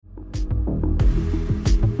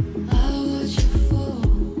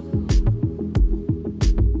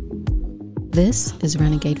This is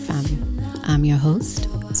Renegade Femme. I'm your host,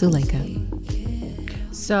 Zuleika.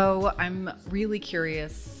 So I'm really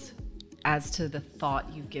curious as to the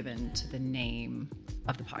thought you've given to the name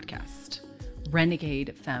of the podcast,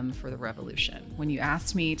 Renegade Femme for the Revolution. When you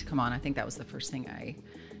asked me to come on, I think that was the first thing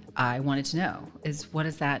I wanted to know is, what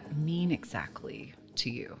does that mean exactly to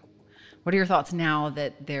you? What are your thoughts now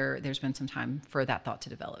that there's been some time for that thought to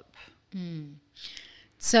develop?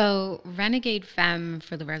 So Renegade Femme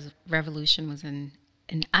for the Revolution was an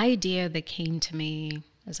idea that came to me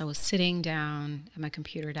as I was sitting down at my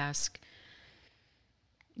computer desk,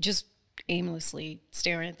 just aimlessly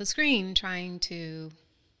staring at the screen, trying to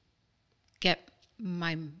get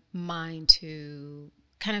my mind to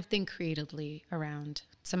kind of think creatively around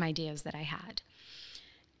some ideas that I had.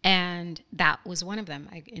 And that was one of them.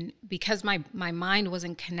 Because my mind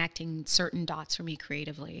wasn't connecting certain dots for me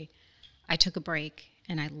creatively, I took a break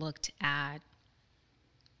and I looked at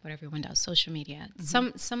what everyone does, social media.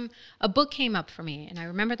 Mm-hmm. A book came up for me, and I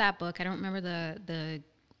remember that book. I don't remember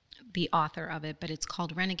the author of it, but it's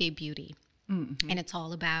called Renegade Beauty. Mm-hmm. And it's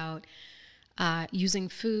all about using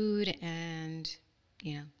food and,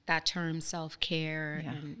 that term self-care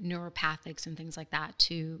and neuropathics and things like that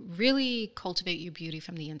to really cultivate your beauty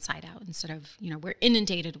from the inside out instead of, we're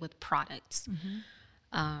inundated with products.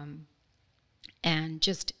 Mm-hmm. And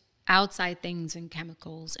just outside things and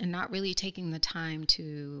chemicals, and not really taking the time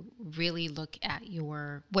to really look at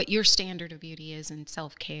what your standard of beauty is and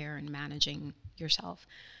self-care and managing yourself.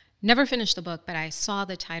 Never finished the book, but I saw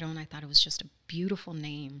the title and I thought it was just a beautiful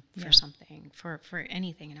name for something, for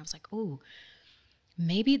anything. And I was like, oh,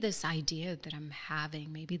 maybe this idea that I'm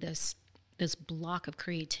having, maybe this block of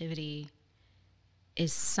creativity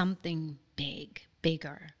is something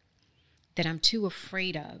bigger that I'm too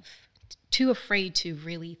afraid to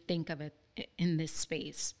really think of it in this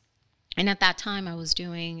space. And at that time, I was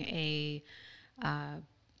doing a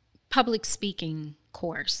public speaking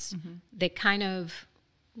course that kind of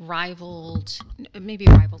maybe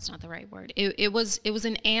rival's not the right word. It was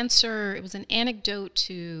an answer. It was an anecdote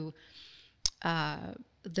to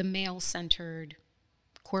the male-centered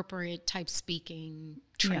corporate type speaking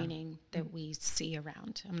training that we see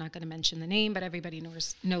around. I'm not going to mention the name, but everybody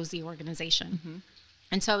knows the organization. Mm-hmm.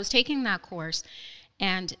 And so I was taking that course,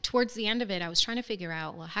 and towards the end of it, I was trying to figure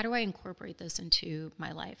out, well, how do I incorporate this into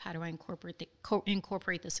my life? How do I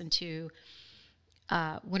incorporate this into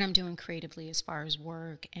what I'm doing creatively as far as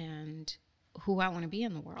work and who I want to be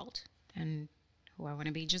in the world and who I want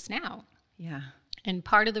to be just now? Yeah. And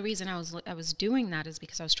part of the reason I was doing that is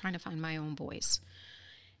because I was trying to find my own voice.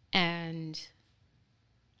 And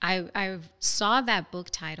I saw that book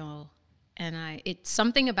title, and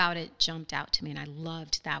something about it jumped out to me, and I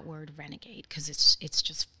loved that word renegade because it's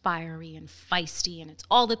just fiery and feisty, and it's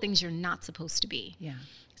all the things you're not supposed to be. Yeah.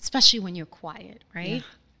 Especially when you're quiet, right? Yeah.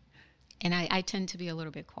 And I tend to be a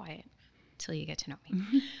little bit quiet till you get to know me.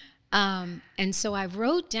 Mm-hmm. And so I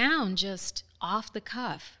wrote down just off the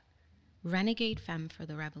cuff, Renegade Femme for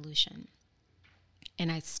the Revolution.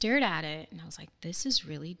 And I stared at it and I was like, this is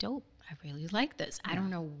really dope. I really like this. Yeah. I don't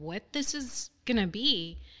know what this is going to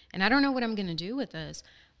be, and I don't know what I'm going to do with this,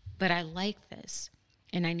 but I like this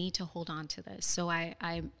and I need to hold on to this. So I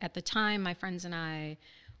at the time, my friends and I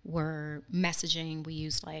were messaging. We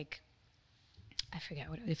used I forget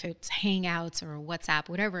if it's Hangouts or WhatsApp,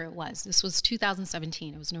 whatever it was. This was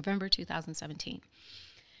 2017. It was November 2017.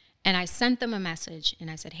 And I sent them a message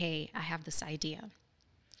and I said, hey, I have this idea.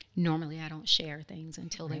 Normally I don't share things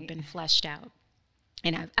until they've been fleshed out.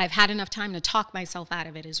 And I've had enough time to talk myself out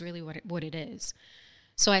of it is really what it is.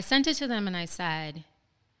 So I sent it to them and I said,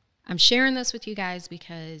 I'm sharing this with you guys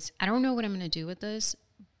because I don't know what I'm going to do with this,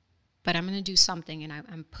 but I'm going to do something, and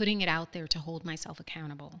I'm putting it out there to hold myself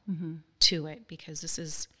accountable to it,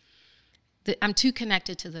 because I'm too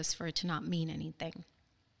connected to this for it to not mean anything.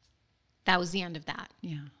 That was the end of that.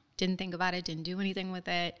 Yeah. Didn't think about it, didn't do anything with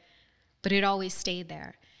it, but it always stayed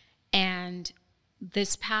there. And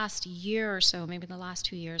this past year or so, maybe the last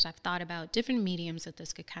 2 years, I've thought about different mediums that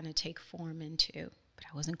this could kind of take form into, but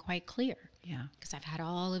I wasn't quite clear. Yeah. Because I've had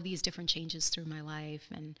all of these different changes through my life,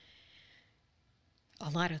 and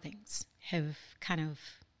a lot of things have kind of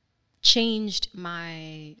changed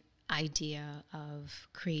my idea of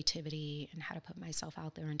creativity and how to put myself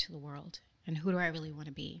out there into the world and who do I really want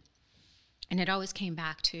to be. And it always came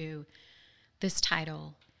back to this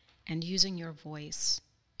title and using your voice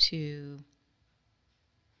to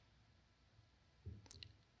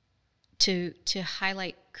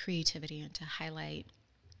highlight creativity and to highlight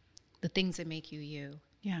the things that make you you.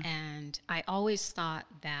 Yeah. And I always thought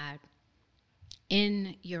that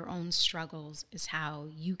in your own struggles is how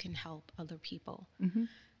you can help other people. Mm-hmm.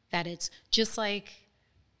 That it's just like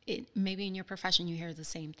maybe in your profession you hear the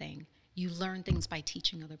same thing. You learn things by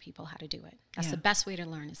teaching other people how to do it. That's the best way to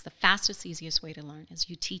learn. It's the fastest, easiest way to learn is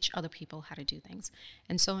you teach other people how to do things.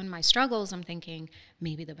 And so in my struggles, I'm thinking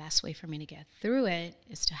maybe the best way for me to get through it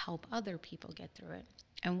is to help other people get through it.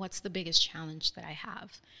 And what's the biggest challenge that I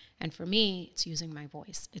have? And for me, it's using my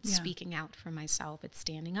voice. It's speaking out for myself. It's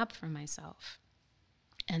standing up for myself.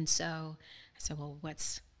 And so I said, well,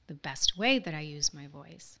 what's the best way that I use my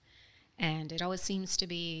voice? And it always seems to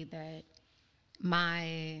be that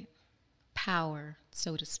my power,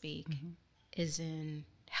 so to speak, is in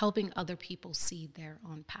helping other people see their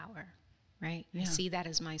own power, right? I see that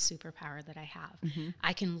as my superpower that I have.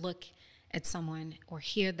 I can look at someone or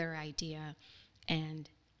hear their idea and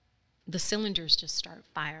the cylinders just start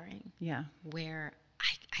firing. Where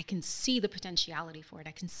I can see the potentiality for it.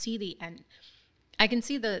 I can see the end. I can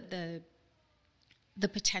see the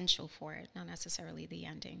potential for it, not necessarily the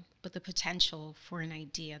ending, but the potential for an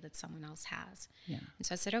idea that someone else has. And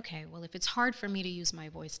so I said, okay, well, if it's hard for me to use my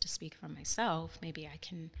voice to speak for myself, maybe I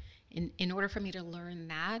can, in order for me to learn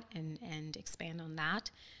that and expand on that,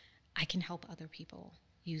 I can help other people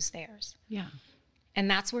use theirs. And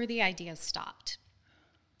that's where the idea stopped.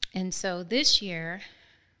 And so this year,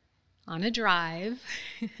 on a drive,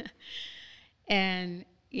 and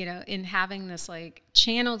in having this like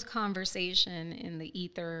channeled conversation in the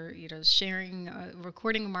ether, sharing,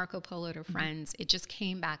 recording a Marco Polo to friends, it just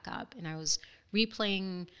came back up. And I was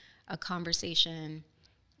replaying a conversation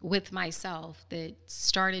with myself that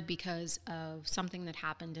started because of something that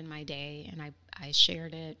happened in my day. And I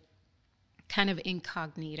shared it kind of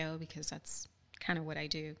incognito because that's kind of what I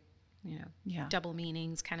do, double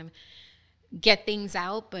meanings, kind of get things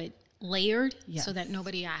out, but layered so that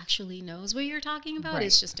nobody actually knows what you're talking about.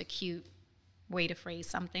 It's just a cute way to phrase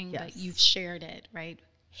something, but you've shared it, right?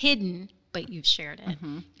 Hidden, but you've shared it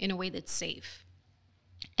in a way that's safe.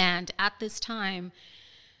 And at this time,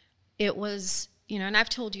 it was, and I've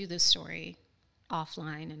told you this story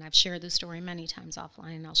offline, and I've shared this story many times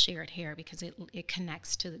offline, and I'll share it here because it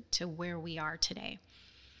connects to where we are today.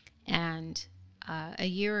 And a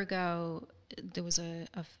year ago, there was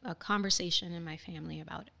a conversation in my family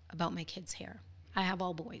about my kids' hair. I have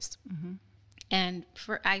all boys. And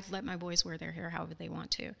I let my boys wear their hair however they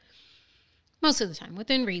want to. Most of the time,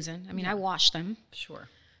 within reason. I mean, I wash them. Sure.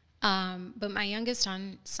 But my youngest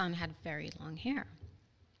son had very long hair.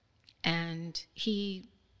 And he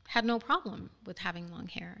had no problem with having long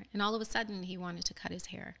hair. And all of a sudden, he wanted to cut his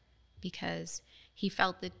hair because he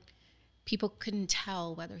felt that people couldn't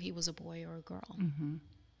tell whether he was a boy or a girl.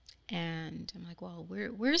 And I'm like, well,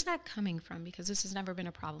 where's that coming from? Because this has never been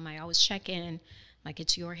a problem. I always check in, like,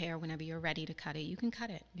 it's your hair. Whenever you're ready to cut it, you can cut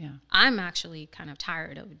it. I'm actually kind of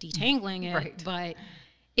tired of detangling it, but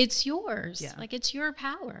it's yours. Like, it's your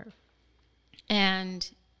power. And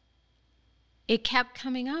it kept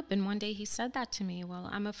coming up. And one day he said that to me. Well,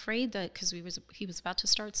 I'm afraid that, because he was about to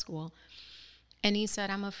start school. And he said,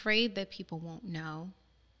 I'm afraid that people won't know.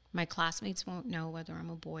 My classmates won't know whether I'm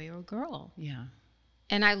a boy or a girl.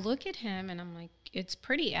 And I look at him and I'm like, it's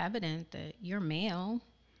pretty evident that you're male.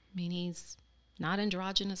 I mean, he's not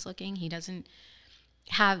androgynous looking. He doesn't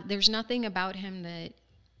have, there's nothing about him that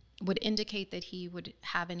would indicate that he would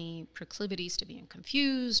have any proclivities to being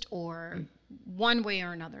confused or one way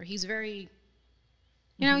or another. He's very,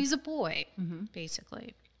 he's a boy,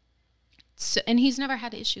 basically. So, and he's never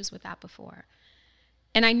had issues with that before.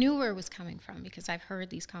 And I knew where it was coming from because I've heard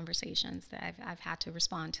these conversations that I've had to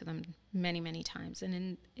respond to them many, many times.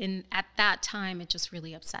 And at that time, it just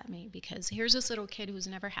really upset me because here's this little kid who's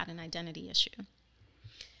never had an identity issue,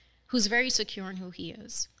 who's very secure in who he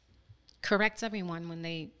is, corrects everyone when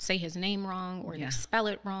they say his name wrong or they spell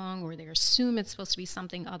it wrong or they assume it's supposed to be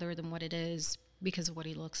something other than what it is because of what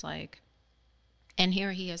he looks like. And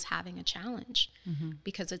here he is having a challenge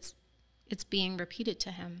because it's being repeated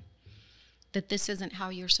to him that this isn't how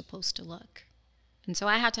you're supposed to look. And so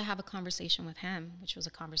I had to have a conversation with him, which was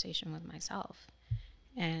a conversation with myself.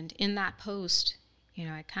 And in that post,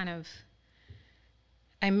 I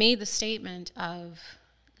made the statement of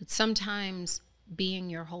that sometimes being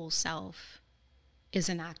your whole self is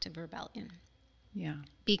an act of rebellion.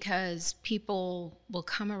 Because people will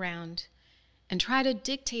come around and try to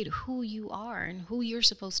dictate who you are and who you're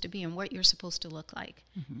supposed to be and what you're supposed to look like.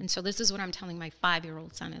 And so this is what I'm telling my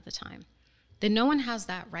 5-year-old son at the time. That no one has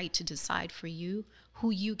that right to decide for you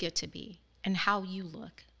who you get to be and how you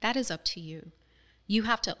look. That is up to you. You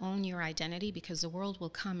have to own your identity because the world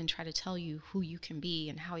will come and try to tell you who you can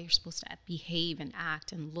be and how you're supposed to behave and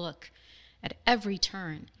act and look at every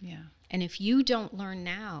turn. And if you don't learn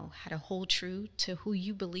now how to hold true to who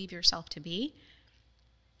you believe yourself to be,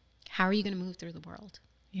 how are you going to move through the world?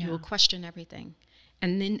 Yeah. You will question everything.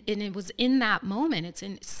 And it was in that moment, it's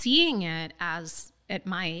in seeing it as at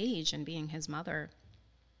my age and being his mother,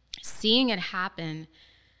 seeing it happen,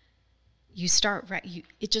 you start,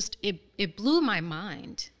 it blew my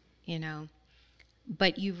mind, you know,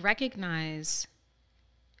 but you recognize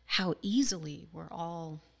how easily we're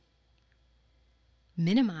all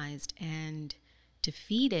minimized and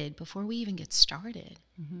defeated before we even get started.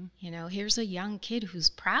 Mm-hmm. You know, here's a young kid who's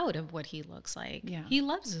proud of what he looks like. Yeah. He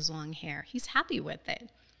loves his long hair. He's happy with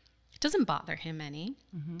it. It doesn't bother him any.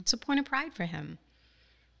 Mm-hmm. It's a point of pride for him.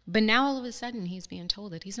 But now all of a sudden he's being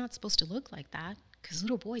told that he's not supposed to look like that because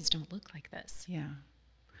little boys don't look like this. Yeah.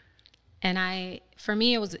 And for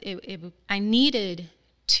me, I needed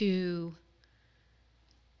to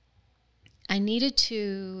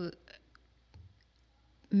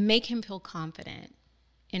make him feel confident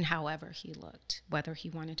in however he looked, whether he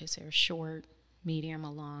wanted his hair short, medium,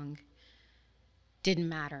 or long. Didn't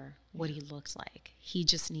matter what he looked like. He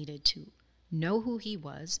just needed to know who he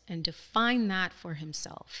was and define that for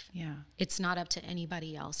himself. Yeah. It's not up to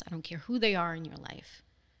anybody else. I don't care who they are in your life.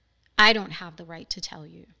 I don't have the right to tell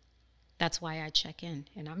you. That's why I check in,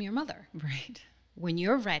 and I'm your mother. Right. When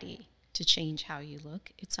you're ready to change how you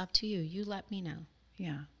look, it's up to you. You let me know.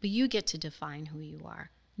 Yeah. But you get to define who you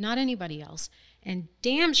are, not anybody else. And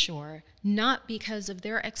damn sure not because of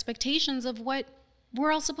their expectations of what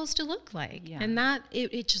we're all supposed to look like. Yeah. And that,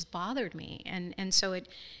 it just bothered me. And so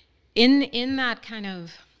in that kind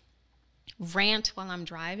of rant while I'm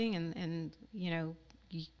driving, and you know,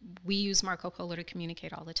 we use Marco Polo to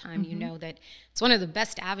communicate all the time. Mm-hmm. You know that it's one of the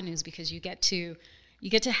best avenues because you get to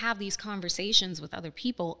have these conversations with other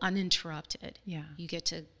people uninterrupted. Yeah. You get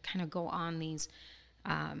to kind of go on these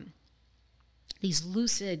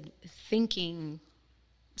lucid thinking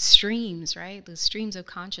streams, right? Those streams of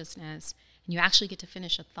consciousness, and you actually get to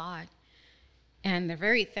finish a thought. And they're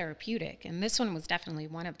very therapeutic. And this one was definitely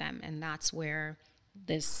one of them. And that's where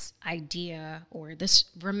this idea or this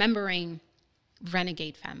remembering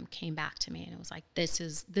Renegade Femme came back to me. And it was like, this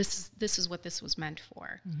is what this was meant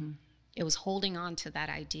for. Mm-hmm. It was holding on to that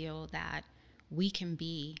ideal that we can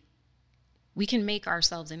make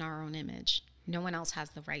ourselves in our own image. No one else has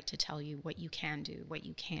the right to tell you what you can do, what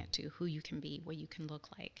you can't do, who you can be, what you can look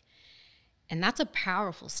like. And that's a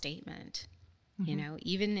powerful statement. Mm-hmm. You know,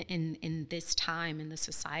 even in this time, in this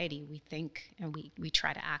society, we think and we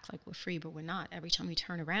try to act like we're free, but we're not. Every time we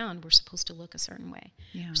turn around, we're supposed to look a certain way.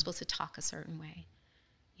 Yeah. We're supposed to talk a certain way.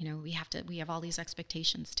 You know, we have all these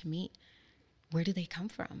expectations to meet. Where do they come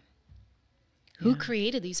from? Yeah. Who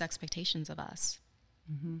created these expectations of us?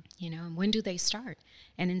 Mm-hmm. You know, and when do they start?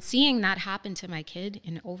 And in seeing that happen to my kid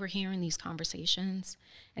and overhearing these conversations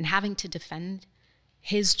and having to defend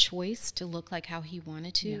his choice to look like how he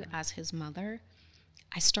wanted to as his mother,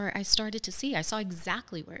 I started to see. I saw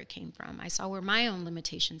exactly where it came from. I saw where my own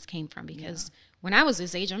limitations came from because when I was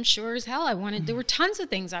his age, I'm sure as hell there were tons of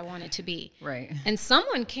things I wanted to be. Right. And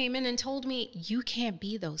someone came in and told me, you can't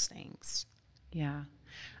be those things. Yeah.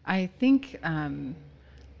 I think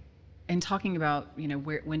in talking about, you know,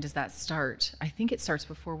 when does that start? I think it starts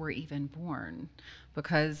before we're even born.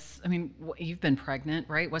 Because, I mean, you've been pregnant,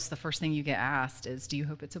 right? What's the first thing you get asked is, do you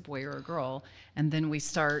hope it's a boy or a girl? And then we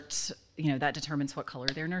start, you know, that determines what color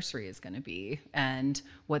their nursery is going to be and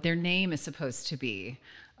what their name is supposed to be,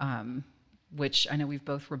 which I know we've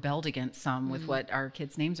both rebelled against some with what our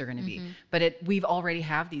kids' names are going to be. But we've already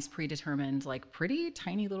have these predetermined, like pretty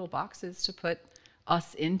tiny little boxes to put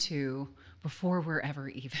us into before we're ever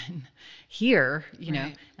even here, you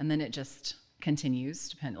know, and then it just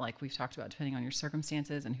continues, like we've talked about, depending on your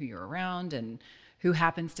circumstances and who you're around and who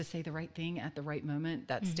happens to say the right thing at the right moment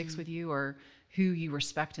that sticks with you, or who you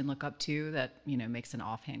respect and look up to that, you know, makes an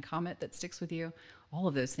offhand comment that sticks with you. All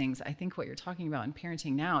of those things. I think what you're talking about in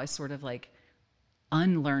parenting now is sort of like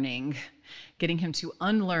unlearning, getting him to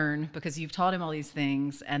unlearn because you've taught him all these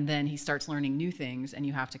things and then he starts learning new things and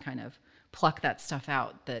you have to kind of pluck that stuff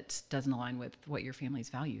out that doesn't align with what your family's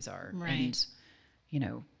values are. Right. And, you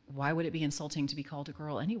know, why would it be insulting to be called a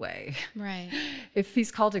girl anyway? Right. If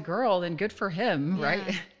he's called a girl, then good for him,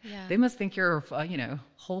 right? Yeah. They must think you're a, you know,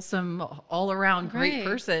 wholesome, all around great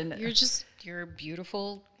person. You're a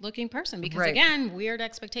beautiful looking person because again, weird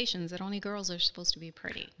expectations that only girls are supposed to be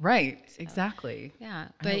pretty. Right. So, exactly. Yeah.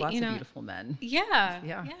 But lots of beautiful men. Yeah.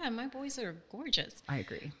 My boys are gorgeous. I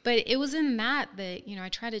agree. But it was in that, you know, I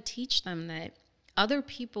try to teach them that other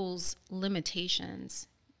people's limitations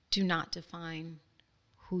do not define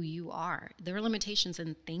who you are. Their limitations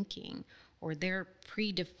in thinking or their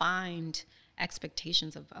predefined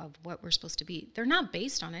expectations of what we're supposed to be. They're not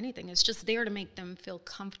based on anything. It's just there to make them feel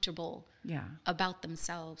comfortable about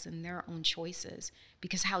themselves and their own choices.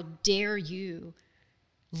 Because how dare you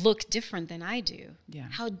look different than I do? Yeah.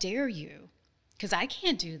 How dare you? Because I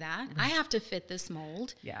can't do that. I have to fit this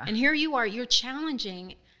mold. Yeah. And here you are, you're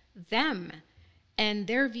challenging them and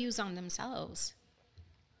their views on themselves.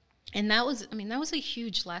 And that was a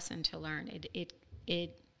huge lesson to learn.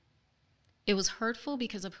 It was hurtful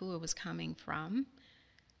because of who it was coming from,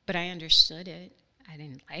 but I understood it. I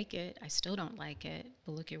didn't like it. I still don't like it.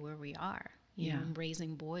 But look at where we are. You know, I'm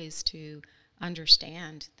raising boys to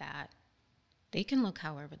understand that they can look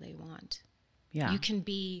however they want. Yeah. You can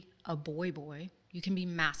be a boy. You can be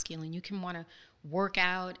masculine. You can want to work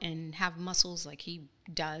out and have muscles like he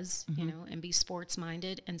does, you know, and be sports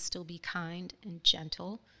minded and still be kind and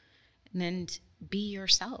gentle and then be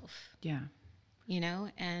yourself. Yeah. You know,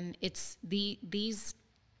 and it's these,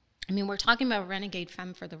 I mean, we're talking about Renegade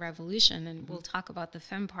Femme for the Revolution, and we'll talk about the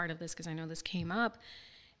femme part of this because I know this came up.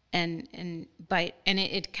 And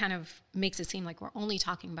it kind of makes it seem like we're only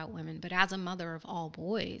talking about women, but as a mother of all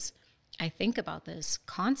boys, I think about this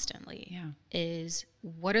constantly. Yeah. Is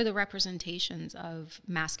what are the representations of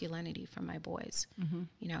masculinity for my boys?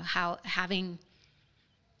 You know, how having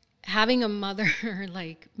a mother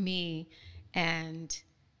like me and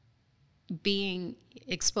being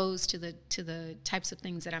exposed to the types of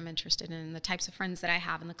things that I'm interested in, the types of friends that I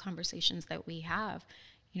have, and the conversations that we have.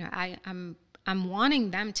 You know, I'm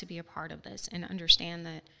wanting them to be a part of this and understand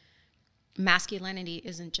that masculinity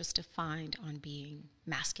isn't just defined on being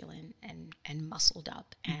masculine and muscled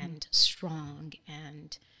up and strong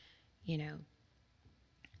and, you know,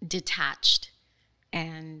 detached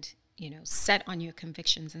and, you know, set on your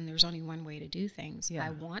convictions and there's only one way to do things.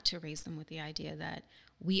 I want to raise them with the idea that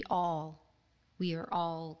we are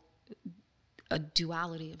all a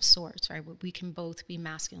duality of sorts, right? We can both be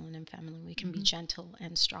masculine and feminine. We can be gentle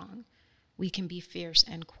and strong. We can be fierce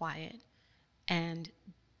and quiet. And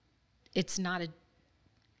it's not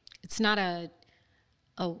a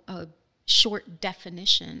short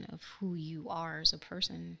definition of who you are as a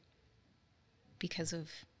person because of,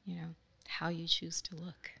 you know, how you choose to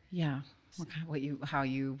look. Yeah. How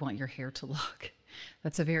you want your hair to look.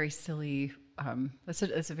 That's a very silly,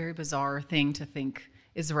 that's a very bizarre thing to think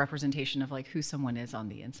is a representation of like who someone is on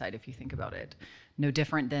the inside, if you think about it. No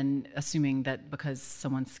different than assuming that because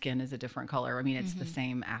someone's skin is a different color. I mean, it's the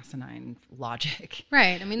same asinine logic.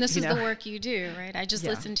 Right. I mean, this is the work you do, right? I just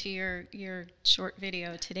listened to your short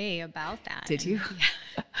video today about that. Did you?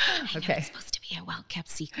 Yeah. Okay. It's supposed to be a well-kept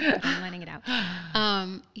secret, but I'm letting it out.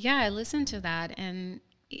 Yeah, I listened to that, and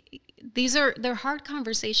they're hard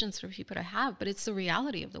conversations for people to have, but it's the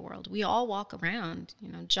reality of the world. We all walk around, you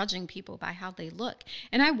know, judging people by how they look.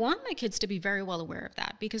 And I want my kids to be very well aware of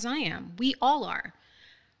that because I am. We all are.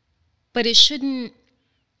 But it shouldn't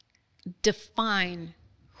define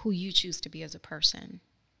who you choose to be as a person.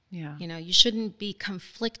 Yeah. You know, you shouldn't be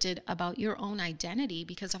conflicted about your own identity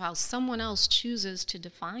because of how someone else chooses to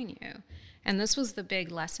define you. And this was the big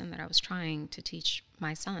lesson that I was trying to teach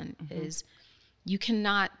my son is you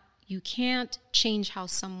can't change how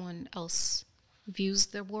someone else views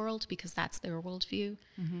the world because that's their worldview.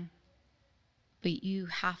 But you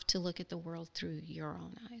have to look at the world through your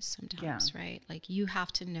own eyes sometimes, right? Like you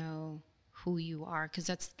have to know who you are because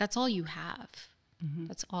that's all you have.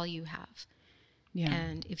 That's all you have. Yeah.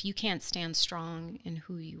 And if you can't stand strong in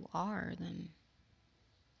who you are, then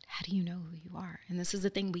how do you know who you are? And this is the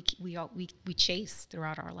thing we chase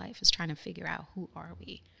throughout our life is trying to figure out who are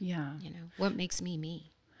we? Yeah. You know, what makes me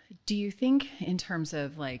me? Do you think in terms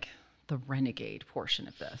of like the renegade portion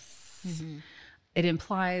of this, it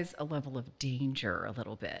implies a level of danger a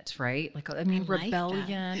little bit, right? Like, I mean, rebellion.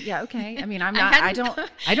 That. Yeah. Okay. I mean, I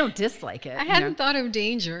don't dislike it. I hadn't thought of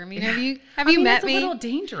danger. I mean, have you met me? It's a little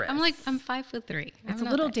dangerous. I'm 5'3". It's a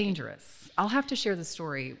little dangerous. I'll have to share the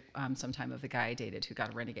story sometime of the guy I dated who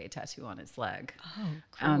got a renegade tattoo on his leg. Oh,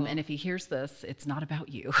 cool. And if he hears this, it's not about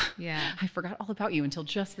you. Yeah. I forgot all about you until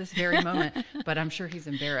just this very moment, but I'm sure he's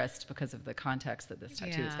embarrassed because of the context that this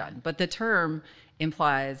tattoo has gotten. But the term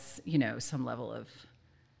implies, you know, some level of,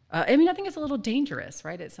 I mean, I think it's a little dangerous,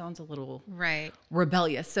 right? It sounds a little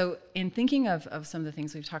rebellious. So in thinking of some of the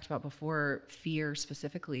things we've talked about before, fear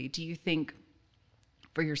specifically, do you think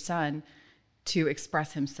for your son to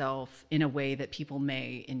express himself in a way that people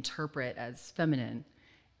may interpret as feminine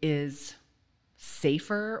is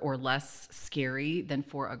safer or less scary than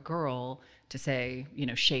for a girl to say, you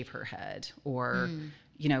know, shave her head or,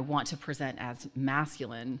 you know, want to present as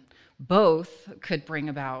masculine? Both could bring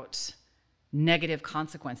about negative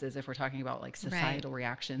consequences if we're talking about like societal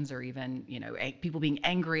reactions, or even, you know, people being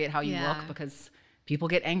angry at how you look, because people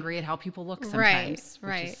get angry at how people look sometimes,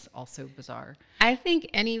 which is also bizarre. I think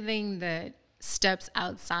anything that steps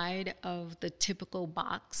outside of the typical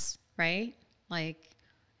box, right? Like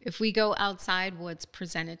if we go outside what's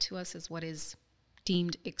presented to us as what is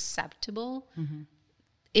deemed acceptable,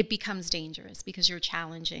 it becomes dangerous because you're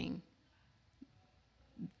challenging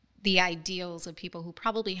the ideals of people who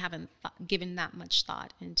probably haven't given that much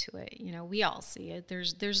thought into it. You know, we all see it.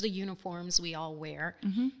 There's the uniforms we all wear.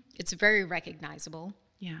 It's very recognizable.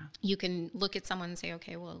 Yeah. You can look at someone and say,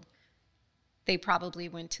 okay, well, they probably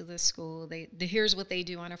went to this school. Here's what they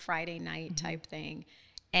do on a Friday night type thing.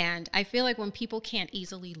 And I feel like when people can't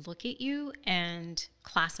easily look at you and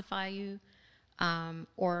classify you,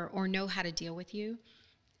 or know how to deal with you,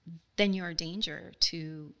 then you're a danger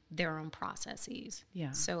to their own processes.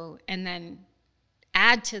 Yeah. So, and then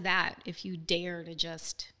add to that if you dare to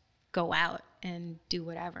just go out and do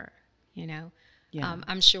whatever, you know. Yeah.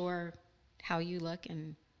 I'm sure how you look,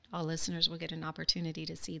 and all listeners will get an opportunity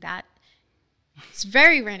to see that. It's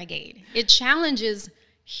very renegade. It challenges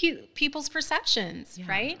people's perceptions,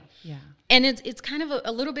 right? Yeah. And it's kind of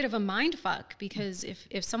a little bit of a mind fuck, because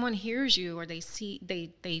if someone hears you or they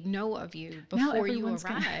know of you before you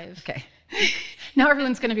arrive. Now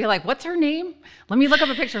everyone's going to be like, what's her name? Let me look up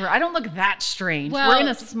a picture of her. I don't look that strange. Well, we're in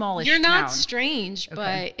a smallish town. You're not town. Strange,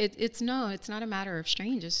 but it's not a matter of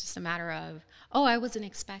strange. It's just a matter of, oh, I wasn't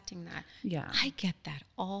expecting that. Yeah. I get that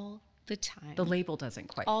all the time. The label doesn't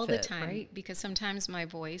quite all fit, the time, right? Because sometimes my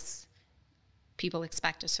voice, people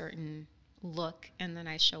expect a certain look, and then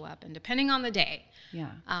I show up, and depending on the day.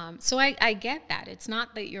 Yeah. So I get that. It's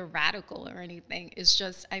not that you're radical or anything. It's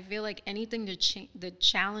just I feel like anything that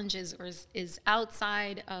challenges or is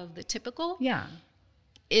outside of the typical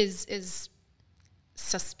is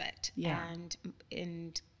suspect. Yeah.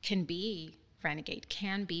 And can be renegade,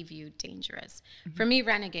 can be viewed dangerous. For me,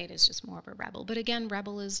 renegade is just more of a rebel. But again,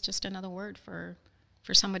 rebel is just another word for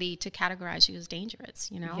somebody to categorize you as dangerous.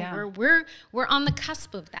 You know, we're on the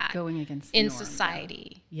cusp of that, going against in the norm,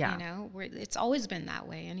 society. Yeah. You know, it's always been that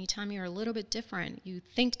way. Anytime you're a little bit different, you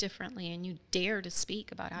think differently, and you dare to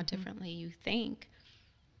speak about how differently you think,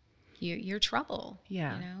 you're trouble.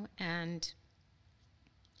 Yeah. You know, and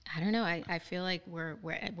I don't know. I feel like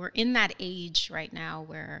we're in that age right now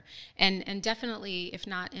where, and definitely, if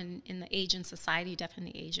not in the age in society,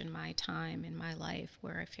 definitely the age in my time, in my life,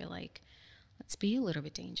 where I feel like, let's be a little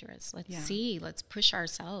bit dangerous. Let's push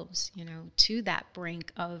ourselves, you know, to that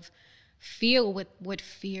brink of feel what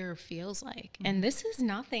fear feels like. And this is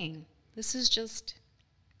nothing. This is just,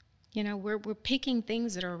 you know, we're picking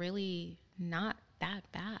things that are really not that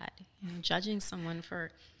bad. You know, judging someone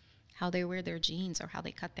for how they wear their jeans or how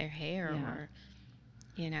they cut their hair, or,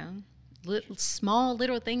 you know, small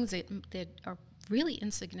little things that are really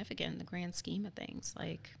insignificant in the grand scheme of things.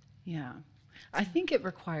 Like, yeah. I think it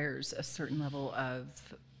requires a certain level of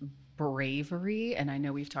bravery. And I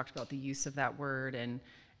know we've talked about the use of that word and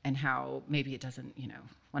how maybe it doesn't, you know,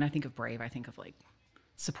 when I think of brave, I think of like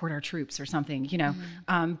support our troops or something, you know.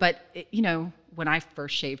 But, you know, when I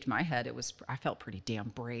first shaved my head, I felt pretty damn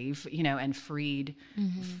brave, you know, and freed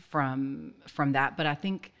from that. But I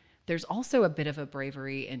think there's also a bit of a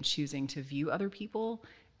bravery in choosing to view other people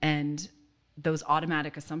and those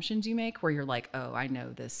automatic assumptions you make where you're like, oh, I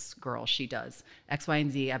know this girl, she does X, Y,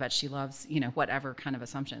 and Z. I bet she loves, you know, whatever kind of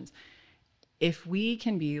assumptions. If we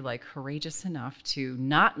can be like courageous enough to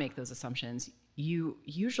not make those assumptions, you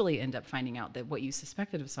usually end up finding out that what you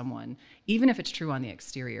suspected of someone, even if it's true on the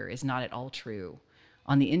exterior, is not at all true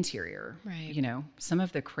on the interior. Right. You know, some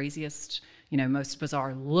of the craziest, you know, most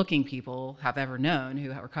bizarre looking people have ever known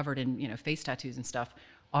who are covered in, you know, face tattoos and stuff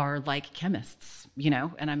are like chemists, you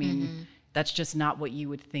know, and I mean, that's just not what you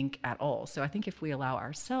would think at all. So I think if we allow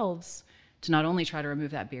ourselves to not only try to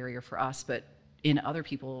remove that barrier for us, but in other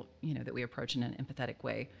people, you know, that we approach in an empathetic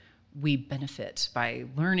way, we benefit by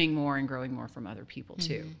learning more and growing more from other people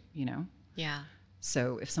too, you know? yeah.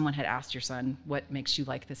 So if someone had asked your son, what makes you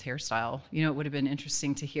like this hairstyle? You know, it would have been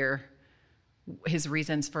interesting to hear his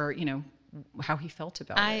reasons for, you know, how he felt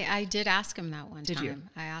about it. I did ask him that one time. Did you?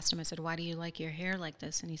 I asked him, I said, why do you like your hair like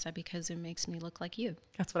this? And he said, because it makes me look like you.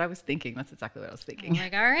 That's what I was thinking. That's exactly what I was thinking. I'm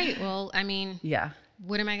like, all right, well, I mean, Yeah.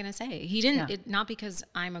 what am I going to say? He didn't, not because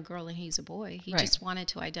I'm a girl and he's a boy. He just wanted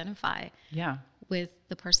to identify Yeah. with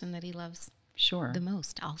the person that he loves Sure. the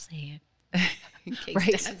most. I'll say it. In case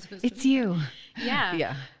Right. Daz was- It's you. Yeah.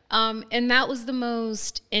 Yeah. And that was the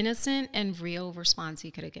most innocent and real response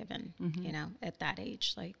he could have given, you know, at that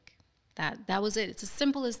age. Like that was it. It's as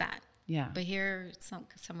simple as that. Yeah. But here,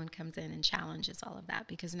 someone comes in and challenges all of that,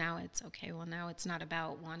 because now it's okay. Well, now it's not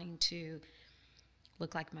about wanting to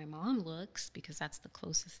look like my mom looks, because that's the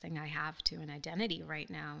closest thing I have to an identity right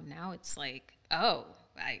now. Now it's like, oh,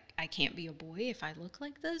 I can't be a boy if I look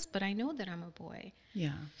like this, but I know that I'm a boy.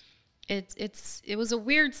 Yeah. It's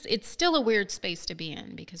still a weird space to be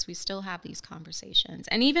in, because we still have these conversations.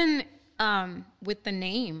 And even with the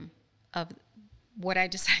name of what I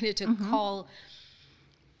decided to call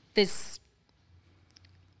this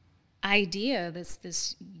idea,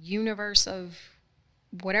 this universe of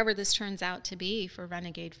whatever this turns out to be for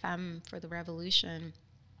Renegade Femme for the Revolution.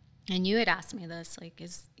 And you had asked me this, like,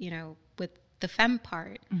 is, with the femme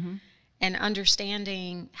part and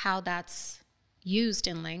understanding how that's used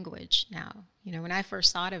in language now. When I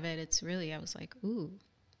first thought of it, I was like, ooh,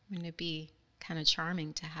 wouldn't it be kind of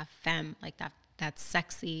charming to have femme, like that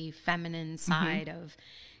sexy feminine side of,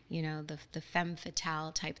 the femme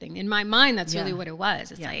fatale type thing. In my mind, that's really what it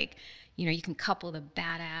was. It's like, you can couple the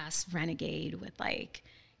badass renegade with, like,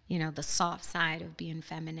 the soft side of being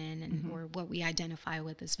feminine, and or what we identify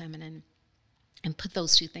with as feminine, and put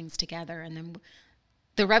those two things together. And then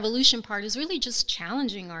the revolution part is really just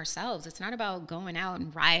challenging ourselves. It's not about going out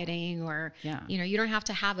and rioting or, you don't have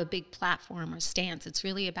to have a big platform or stance. It's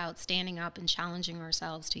really about standing up and challenging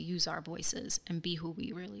ourselves to use our voices and be who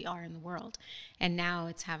we really are in the world. And now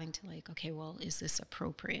it's having to, like, okay, well, is this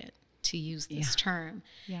appropriate to use this term?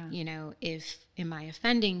 Am I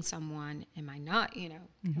offending someone? Am I not,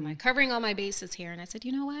 am I covering all my bases here? And I said,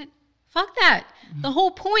 you know what? Fuck that. The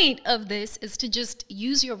whole point of this is to just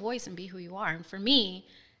use your voice and be who you are. And for me,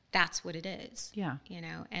 that's what it is. Yeah.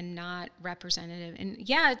 And not representative. And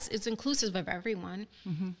it's inclusive of everyone,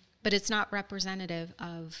 but it's not representative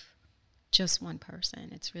of just one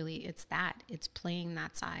person. It's playing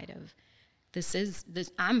that side of this.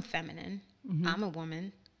 I'm feminine. I'm a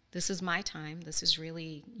woman. This is my time. This is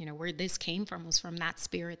really, where this came from was from that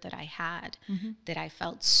spirit that I had, that I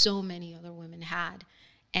felt so many other women had.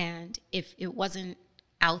 And if it wasn't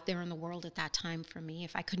out there in the world at that time for me,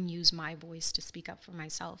 if I couldn't use my voice to speak up for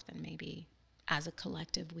myself, then maybe as a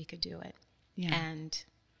collective we could do it. Yeah. And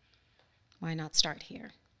why not start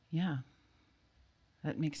here? Yeah.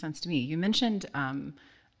 That makes sense to me. You mentioned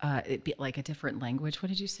it'd be like a different language. What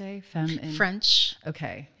did you say? French.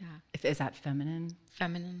 Okay. Yeah. Is that feminine?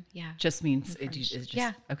 Feminine, yeah. Just means it's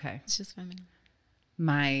just okay. It's just feminine.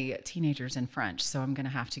 My teenager's in French, so I'm going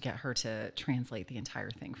to have to get her to translate the entire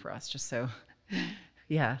thing for us, just so,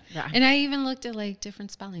 yeah. And I even looked at, like, different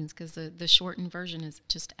spellings, because the shortened version is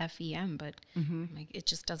just FEM, but like, it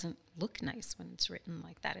just doesn't look nice when it's written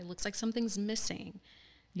like that. It looks like something's missing.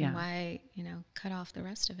 Yeah. And why, cut off the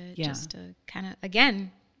rest of it, just to kind of,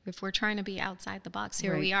 again, if we're trying to be outside the box,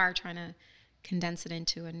 here we are trying to condense it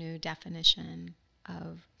into a new definition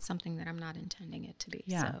of something that I'm not intending it to be.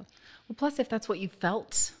 Yeah. So. Well, plus, if that's what you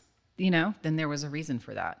felt, then there was a reason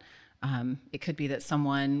for that. It could be that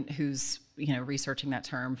someone who's, researching that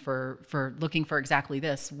term for looking for exactly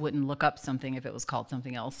this wouldn't look up something if it was called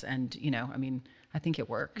something else. And, I think it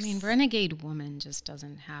works. Renegade woman just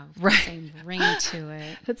doesn't have the same ring to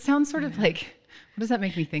it. It sounds sort of like, what does that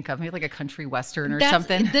make me think of? Maybe like a country western or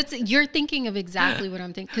something? You're thinking of exactly what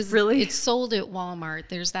I'm thinking. Because really? It's sold at Walmart.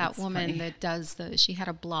 There's that woman that does she had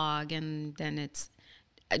a blog, and then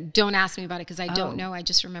don't ask me about it because I don't know. I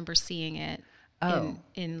just remember seeing it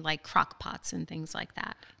in like crock pots and things like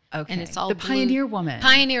that. Okay. And it's all the blue. Pioneer Woman.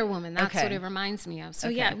 Pioneer Woman. That's what it reminds me of. So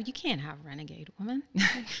you can't have Renegade Woman.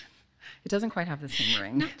 It doesn't quite have the same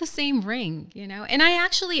ring. Not the same ring, And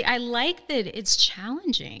I like that it's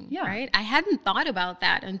challenging, right? I hadn't thought about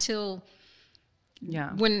that until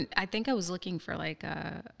when I think I was looking for like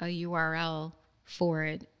a URL for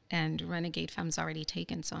it, and Renegade Femme's already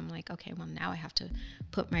taken. So I'm like, okay, well, now I have to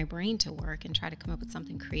put my brain to work and try to come up with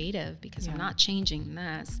something creative, because I'm not changing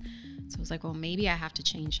this. So I was like, well, maybe I have to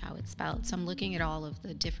change how it's spelled. So I'm looking at all of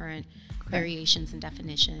the different variations and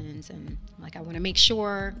definitions, and like, I want to make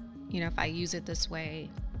sure, if I use it this way,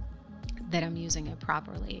 that I'm using it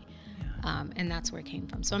properly. And that's where it came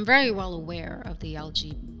from. So I'm very well aware of the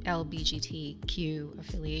LBGTQ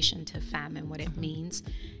affiliation to femme and what it means.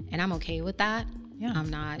 And I'm okay with that. Yeah. I'm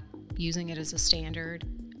not using it as a standard.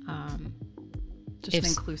 Just an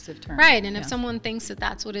inclusive term. Right. And if someone thinks that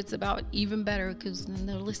that's what it's about, even better, because then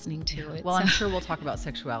they're listening to it. Well, I'm sure we'll talk about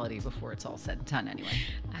sexuality before it's all said and done anyway.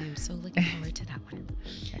 I'm so looking forward to that one.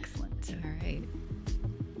 Excellent. All right.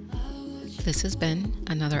 This has been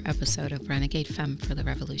another episode of Renegade Femme for the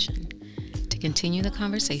Revolution. To continue the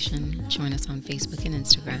conversation, join us on Facebook and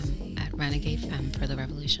Instagram at Renegade Femme for the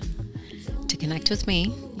Revolution. To connect with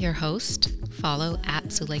me, your host, follow at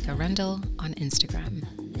Zuleika Rendell on Instagram.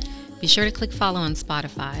 Be sure to click follow on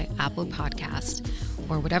Spotify, Apple Podcast,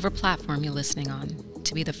 or whatever platform you're listening on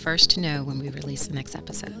to be the first to know when we release the next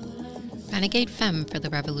episode. Renegade Femme for the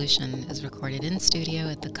Revolution is recorded in studio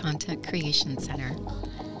at the Content Creation Center.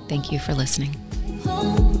 Thank you for listening.